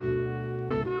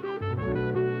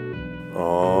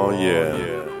Oh, yeah.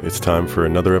 It's time for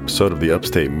another episode of the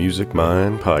Upstate Music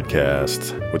Mind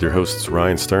podcast with your hosts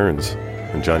Ryan Stearns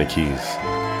and Johnny Keys.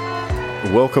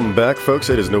 Welcome back, folks.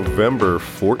 It is November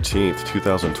 14th,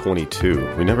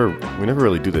 2022. We never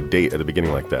really do the date at the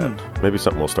beginning like that. Maybe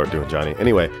something we'll start doing, Johnny.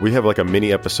 Anyway, we have like a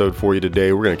mini episode for you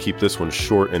today. We're going to keep this one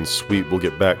short and sweet. We'll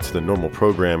get back to the normal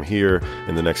program here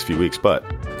in the next few weeks, but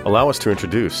allow us to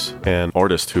introduce an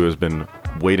artist who has been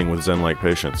waiting with zen-like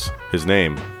patience. His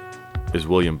name is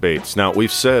William Bates. Now,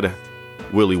 we've said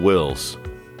William Williams,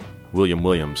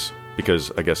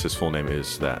 because I guess his full name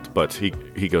is that, but he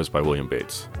goes by William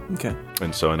Bates. Okay.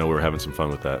 And so I know we're having some fun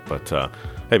with that, but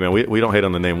hey man, we don't hate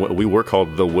on the name. We were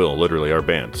called The Will, literally, our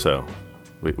band, so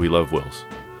we love Wills.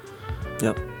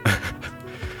 Yep.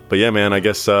 But yeah, man, I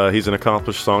guess he's an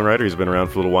accomplished songwriter. He's been around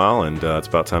for a little while, and it's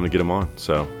about time to get him on.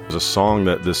 So there's a song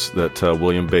that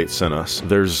William Bates sent us.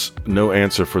 There's no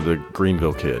answer for the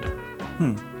Greenville Kid.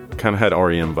 Kind of had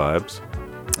REM vibes.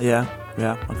 Yeah,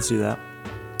 I can see that.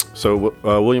 So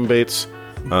William Bates,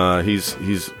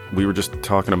 we were just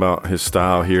talking about his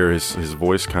style here. His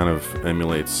voice kind of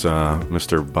emulates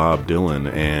Mr. Bob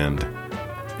Dylan, and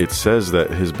it says that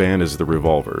his band is the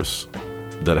Revolvers,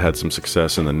 that had some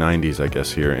success in the 90s, I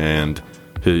guess, here, and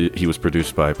he was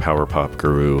produced by power pop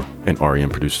guru and REM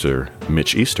producer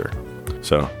Mitch Easter.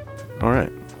 So, all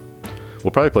right. We'll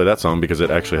probably play that song because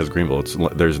it actually has Greenville.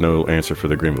 There's no answer for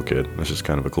the Greenville Kid. That's just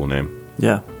kind of a cool name.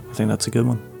 Yeah, I think that's a good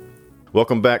one.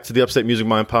 Welcome back to the Upstate Music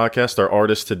Mind podcast. Our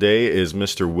artist today is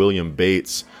Mr. William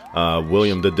Bates.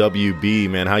 William, the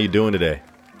WB, man. How you doing today?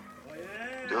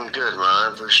 Doing good,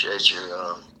 Ryan. Appreciate you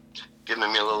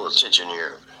giving me a little attention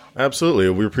here. Absolutely.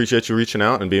 We appreciate you reaching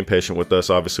out and being patient with us.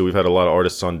 Obviously, we've had a lot of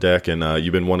artists on deck, and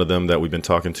you've been one of them that we've been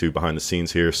talking to behind the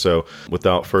scenes here. So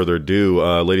without further ado,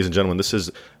 ladies and gentlemen, this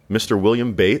is Mr.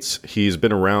 William Bates. He's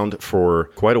been around for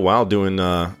quite a while doing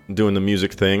the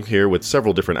music thing here with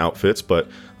several different outfits, but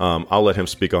I'll let him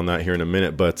speak on that here in a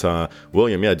minute. But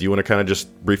William, yeah, do you want to kind of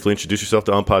just briefly introduce yourself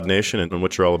to Unpod Nation and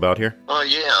what you're all about here?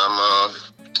 I'm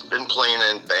been playing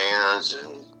in bands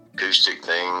and acoustic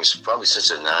things probably since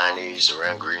the 90s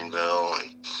around Greenville,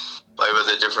 and played with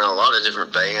a lot of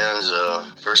different bands.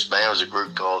 First band was a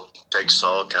group called Takes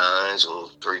All Kinds, a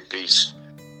little 3-piece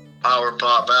power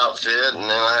pop outfit, and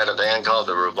then I had a band called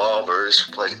the Revolvers,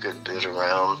 played a good bit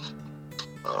around.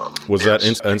 Was that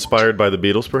inspired by the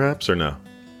Beatles, perhaps, or no?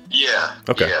 Yeah.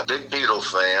 Okay. Yeah, big Beatle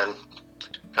fan.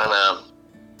 Kind of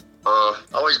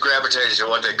always gravitated to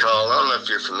what they call, I don't know if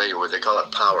you're familiar with, they call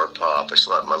it power pop. It's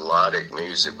like melodic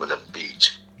music with a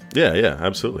beat. Yeah,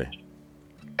 absolutely.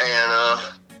 And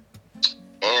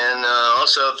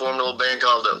also formed a little band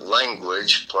called The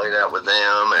Language, played out with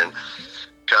them, and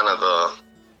kind of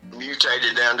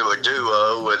mutated down to a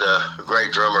duo with a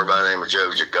great drummer by the name of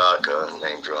Joe Jagaka,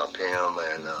 name drop him,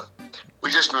 and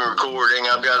we just been recording.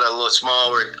 I've got a little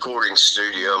small recording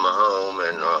studio in my home,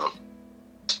 and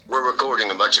we're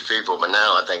recording a bunch of people, but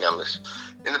now I think I'm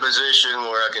in the position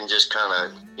where I can just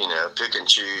kind of, pick and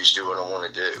choose, do what I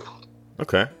want to do.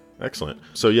 Okay, excellent.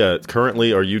 So yeah,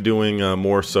 currently, are you doing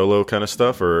more solo kind of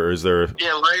stuff, or is there...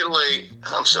 Yeah, lately,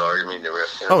 I'm sorry, I mean to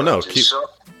interrupt. Oh, no,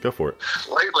 go for it.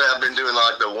 Lately, I've been doing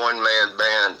like the one-man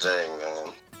band thing,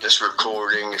 just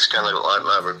recording. It's kind of like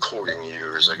my recording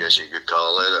years, I guess you could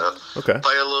call it. Okay.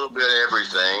 Play a little bit of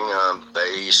everything,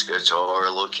 bass, guitar,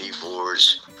 little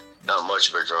keyboards. Not much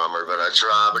of a drummer, but I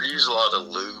try. But I use a lot of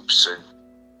loops and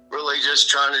really just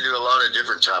trying to do a lot of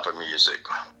different type of music.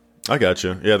 I got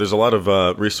you. Yeah, there's a lot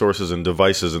of resources and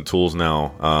devices and tools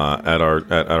now at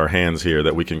our hands here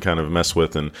that we can kind of mess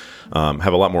with and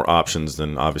have a lot more options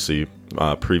than obviously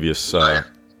previous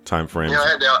time frames.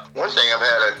 One thing, I've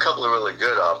had a couple of really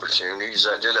good opportunities.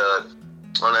 I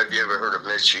don't know if you ever heard of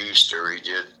Mitch Easter. He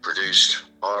produced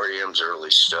REM's early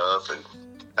stuff, and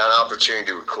had an opportunity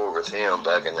to record with him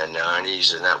back in the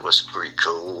 90s, and that was pretty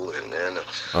cool. And then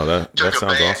that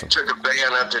sounds awesome. Took a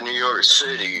band up to New York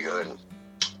City, and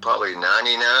probably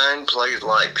 99, played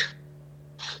like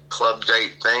club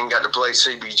date thing, got to play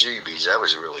CBGB's. That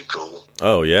was really cool.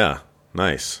 Oh, yeah.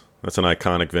 Nice. That's an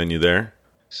iconic venue there.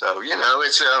 So,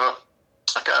 it's I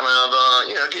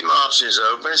kind of, keep my options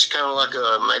open. It's kind of like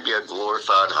maybe a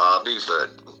glorified hobby,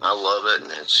 but I love it,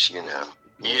 and it's,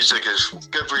 music is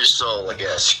good for your soul, I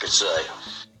guess you could say.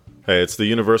 Hey, it's the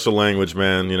universal language,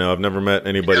 man. I've never met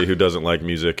anybody who doesn't like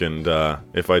music, and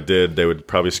if I did, they would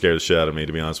probably scare the shit out of me,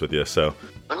 to be honest with you. So,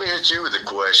 let me hit you with a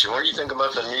question. What do you think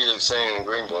about the music scene in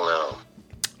Greenville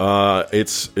now?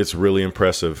 It's really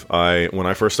impressive. When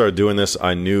I first started doing this,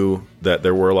 I knew that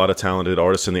there were a lot of talented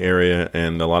artists in the area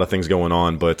and a lot of things going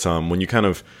on. But when you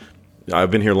I've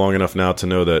been here long enough now to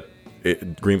know that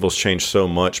Greenville's changed so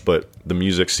much, but the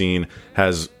music scene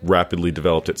has rapidly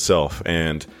developed itself.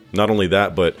 And not only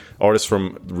that, but artists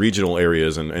from regional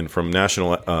areas and from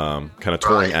national kind of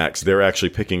touring acts, they're actually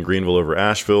picking Greenville over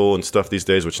Asheville and stuff these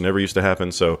days, which never used to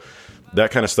happen. So that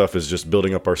kind of stuff is just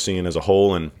building up our scene as a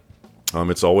whole. And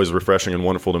it's always refreshing and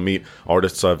wonderful to meet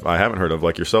artists I haven't heard of,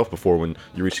 like yourself, before when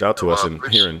you reached out to us and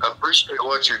hearing. I appreciate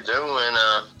what you're doing.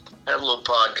 I had a little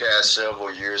podcast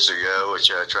several years ago,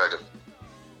 which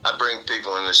I bring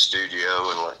people in the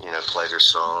studio and play their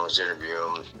songs, interview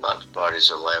them. Not quite as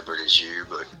elaborate as you,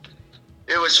 but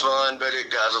it was fun. But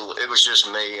it was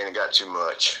just me, and it got too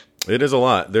much. It is a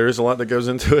lot. There is a lot that goes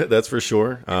into it. That's for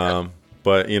sure.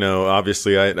 But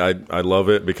obviously, I love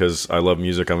it because I love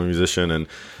music. I'm a musician, and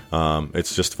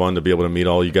it's just fun to be able to meet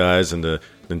all you guys and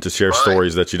to share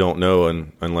stories that you don't know,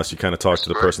 and unless you kind of talk to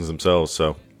the persons themselves.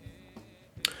 So.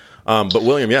 But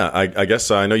William, I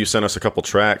guess I know you sent us a couple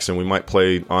tracks, and we might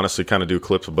play, honestly, kind of do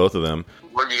clips of both of them.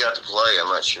 What do you got to play? I'm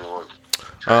not sure.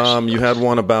 You had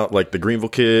one about like the Greenville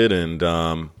Kid, and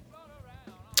oh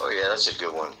yeah, that's a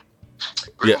good one.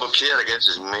 Greenville Kid, I guess,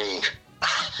 is me.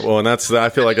 Well, and I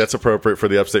feel like that's appropriate for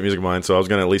the Upstate Music Mind, so I was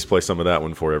going to at least play some of that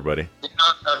one for everybody.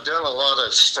 I've done a lot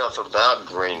of stuff about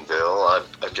Greenville. I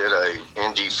did a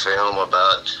indie film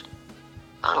about,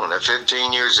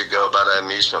 15 years ago, about an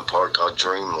amusement park called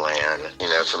Dreamland,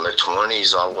 from the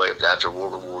 20s all the way up after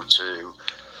World War II.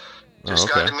 Just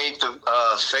got to meet the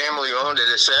family who owned it.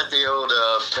 It's at the old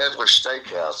Peddler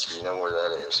Steakhouse, if you know where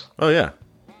that is. Oh, yeah.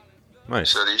 Nice.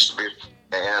 So there used to be,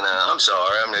 and I'm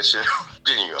sorry, I'm just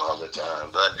getting you all the time,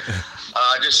 but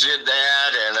I just did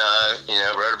that, and,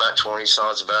 wrote about 20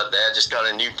 songs about that. Just got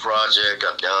a new project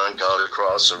I've done called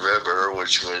Across the River,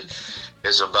 which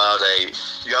is about a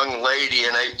young lady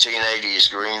in 1880s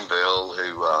Greenville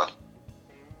who,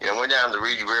 went down the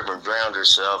Reedy River and drowned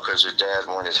herself because her dad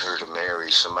wanted her to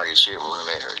marry somebody she didn't want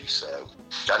to marry. So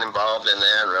got involved in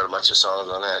that and wrote a bunch of songs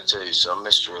on that too. So I'm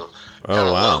Mr.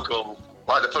 Local.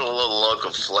 Like to put a little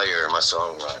local flair in my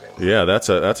songwriting. Yeah, that's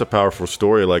a powerful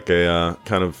story, like a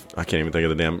kind of, I can't even think of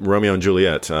the damn, Romeo and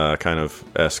Juliet kind of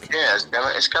esque. Yeah,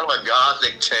 it's kind of a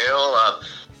gothic tale. I've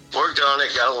worked on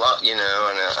it, got a lot, and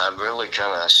I'm really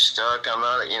kind of stuck. I'm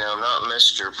not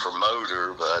Mr.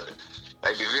 Promoter, but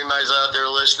maybe if anybody's out there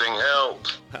listening, help.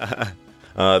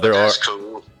 That's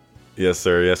cool. Yes,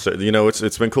 sir. Yes, sir.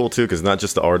 It's been cool too, because not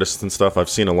just the artists and stuff. I've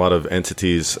seen a lot of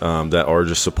entities that are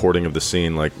just supporting of the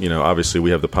scene. Like, obviously we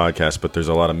have the podcast, but there's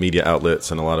a lot of media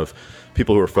outlets and a lot of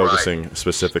people who are focusing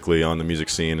specifically on the music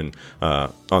scene. And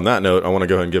on that note, I want to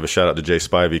go ahead and give a shout out to Jay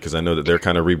Spivey, because I know that they're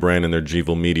kind of rebranding their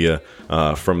Gville Media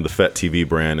from the FET TV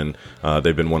brand, and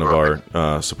they've been one of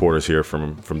our supporters here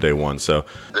from day one. So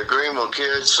the Greenville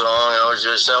Kid song, I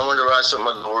wanted to write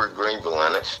something with the word Greenville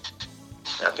in it.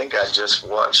 I think I just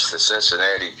watched the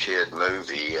Cincinnati Kid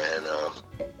movie, and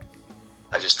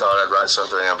I just thought I'd write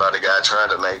something about a guy trying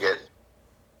to make it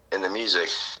in the music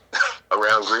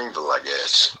around Greenville, I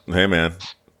guess. Hey, man,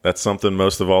 that's something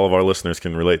most of all of our listeners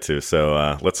can relate to.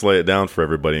 So let's lay it down for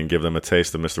everybody and give them a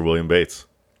taste of Mr. William Bates.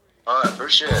 All right,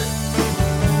 appreciate it.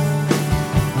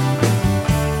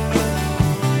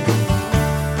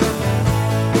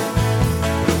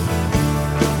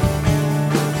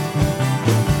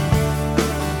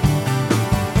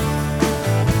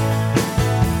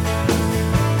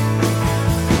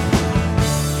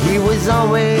 Was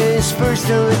always first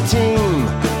on the team,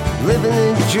 living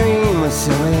the dream,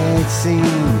 so it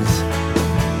seems.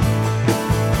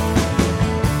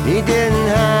 He didn't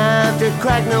have to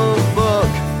crack no book,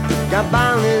 got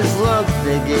by on his look,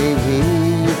 they gave he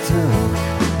took.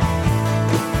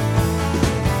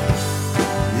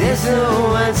 There's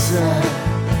no answer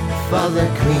for the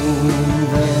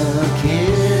Greenville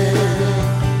Kid.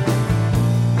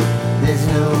 There's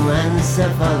no answer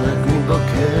for the Greenville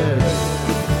Kid.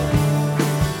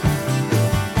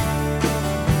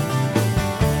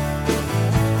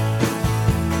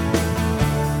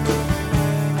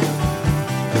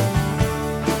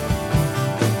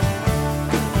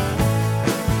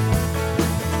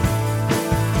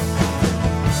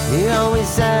 He always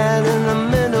sat in the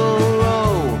middle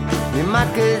row. You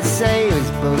might could say he was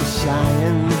both shy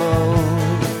and bold.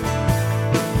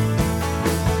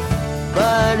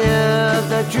 But if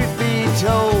the truth be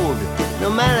told, no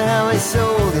matter how he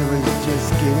sold, it was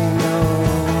just getting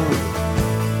old.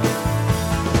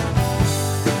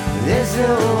 There's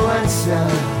no answer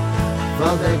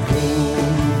for the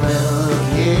Greenville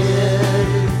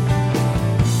Kid.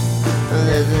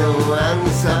 There's no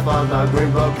answer for the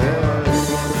Greenville Kid.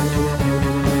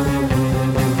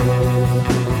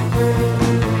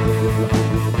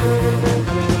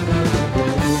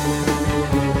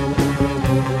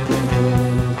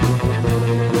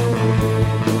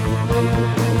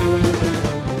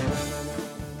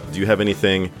 you have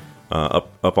anything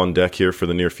up on deck here for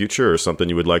the near future, or something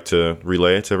you would like to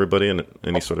relay to everybody in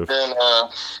any sort of... Been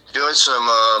doing some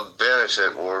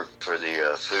benefit work for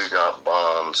the Food Not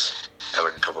Bombs. Have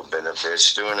a couple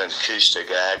benefits. Doing an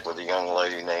acoustic act with a young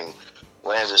lady named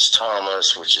Landis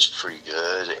Thomas, which is pretty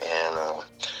good. And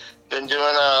been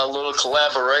doing a little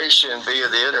collaboration via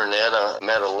the internet. I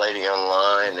met a lady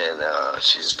online, and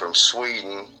she's from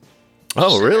Sweden.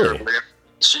 Oh, really?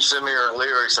 She sent me her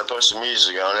lyrics. I put some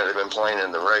music on it. They've been playing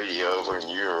in the radio over in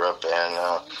Europe. And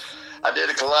I did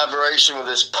a collaboration with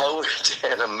this poet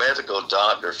and a medical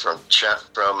doctor from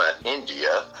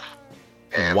India.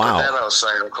 And wow. Put that on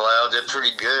SoundCloud. Did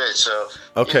pretty good. So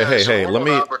okay, hey, let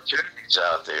me opportunities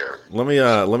out there. Let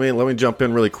me jump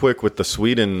in really quick with the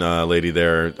Sweden lady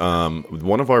there.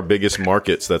 One of our biggest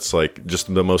markets that's like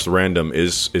just the most random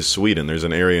is Sweden. There's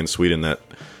an area in Sweden that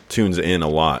tunes in a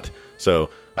lot. So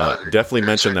definitely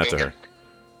mention that to her.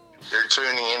 They're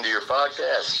tuning into your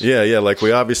podcast. Yeah. Like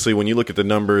we obviously, when you look at the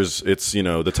numbers, it's,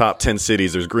 the top 10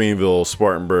 cities. There's Greenville,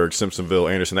 Spartanburg, Simpsonville,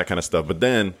 Anderson, that kind of stuff. But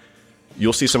then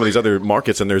you'll see some of these other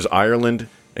markets, and there's Ireland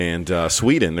and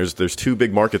Sweden. There's two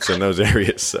big markets in those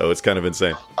areas, so it's kind of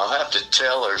insane. I'll have to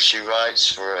tell her. She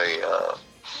writes for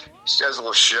she does a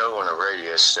little show on a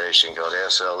radio station called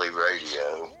SLE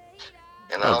Radio,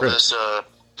 and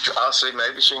I'll see,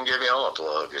 maybe she can give you all a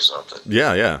plug or something.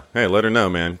 Yeah. Hey, let her know,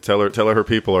 man. Tell her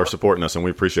people are supporting us, and we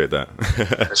appreciate that.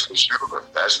 That's for sure.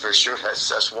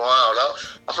 That's wild.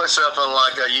 I'll put stuff on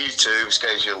like YouTube in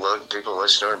case you look. People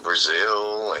listening in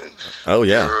Brazil and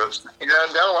Europe.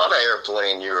 I've got a lot of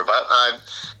airplay in Europe. I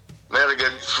met a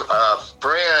good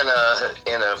friend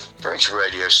in a French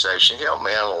radio station. He helped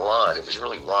me out a lot. It was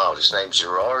really wild. His name's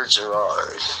Gerard.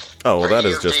 Oh, well, that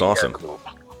is just awesome.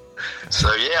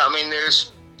 So, yeah, I mean,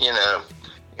 there's...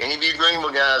 any of you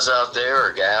Greenville guys out there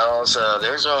or gals,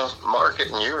 there's a market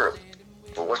in Europe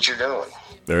for what you're doing.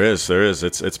 There is.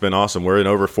 It's been awesome. We're in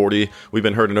over 40. We've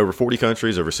been heard in over 40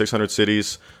 countries, over 600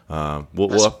 cities. We'll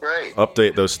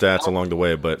update those stats along the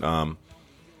way. But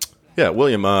yeah,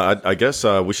 William, I guess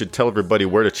we should tell everybody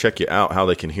where to check you out, how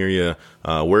they can hear you,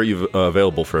 where are you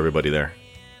available for everybody there.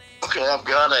 Okay, I've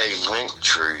got a link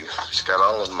tree. It's got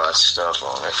all of my stuff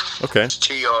on it. Okay. It's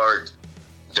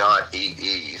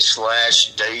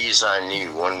tr.ee/Days I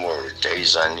Knew, one word,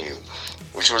 Days I Knew,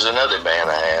 which was another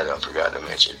band I had I forgot to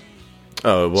mention.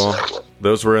 Oh, well, so,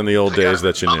 those were in the old days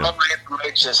that you knew. All my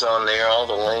information's on there, all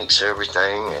the links,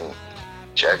 everything, and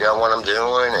check out what I'm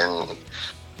doing. And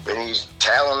if any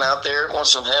talent out there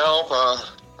wants some help,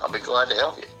 I'll be glad to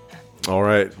help you. All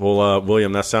right. Well,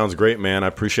 William, that sounds great, man. I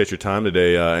appreciate your time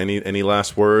today. Any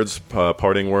last words,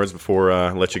 parting words before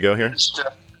I let you go here? Just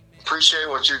appreciate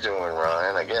what you're doing,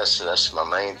 Ryan. I guess that's my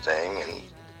main thing. And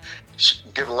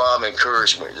give a lot of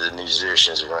encouragement to the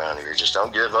musicians around here. Just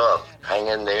don't give up. Hang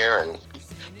in there, and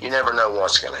you never know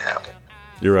what's going to happen.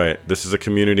 You're right. This is a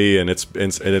community, and it's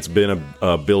been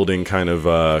a building kind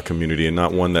of community, and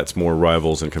not one that's more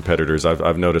rivals and competitors.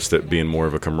 I've noticed it being more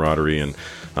of a camaraderie, and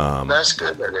that's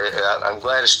good. I'm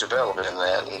glad it's developing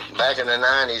that. And back in the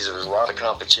 '90s, there was a lot of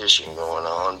competition going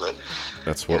on, but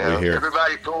that's what we hear.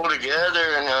 Everybody pull together,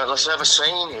 and let's have a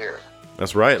scene here.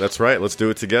 That's right. Let's do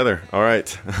it together. All right.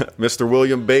 Mr.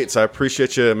 William Bates, I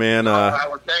appreciate you, man. I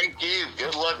would thank you.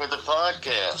 Good luck with the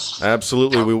podcast.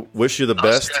 Absolutely. We wish you the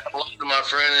best. I'll hello to my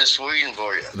friend in Sweden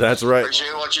for you. That's right.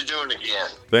 Appreciate what you're doing again.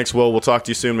 Thanks, Will. We'll talk to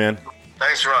you soon, man.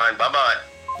 Thanks, Ryan. Bye-bye.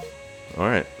 All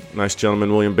right. Nice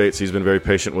gentleman, William Bates. He's been very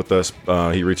patient with us.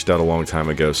 He reached out a long time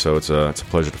ago, so it's a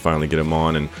pleasure to finally get him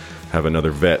on and have another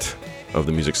vet of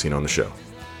the music scene on the show. And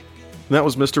that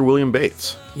was Mr. William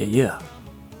Bates. Yeah.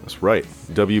 That's right.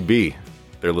 WB,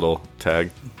 their little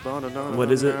tag.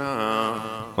 What is it?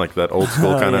 Like that old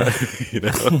school kind of,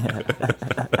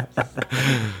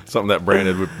 something that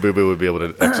Brandon Boo Boo would be able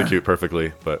to execute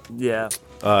perfectly. But yeah.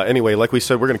 Anyway, like we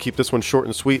said, we're going to keep this one short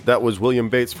and sweet. That was William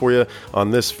Bates for you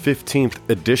on this 15th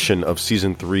edition of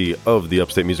Season 3 of the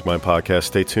Upstate Music Mind podcast.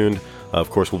 Stay tuned. Of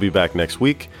course, we'll be back next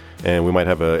week, and we might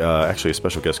have actually a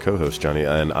special guest co-host, Johnny,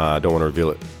 and I don't want to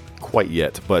reveal it quite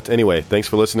yet. But anyway, thanks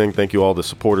for listening. Thank you all, the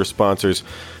supporters, sponsors,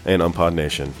 and Unpod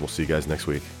Nation. We'll see you guys next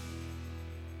week.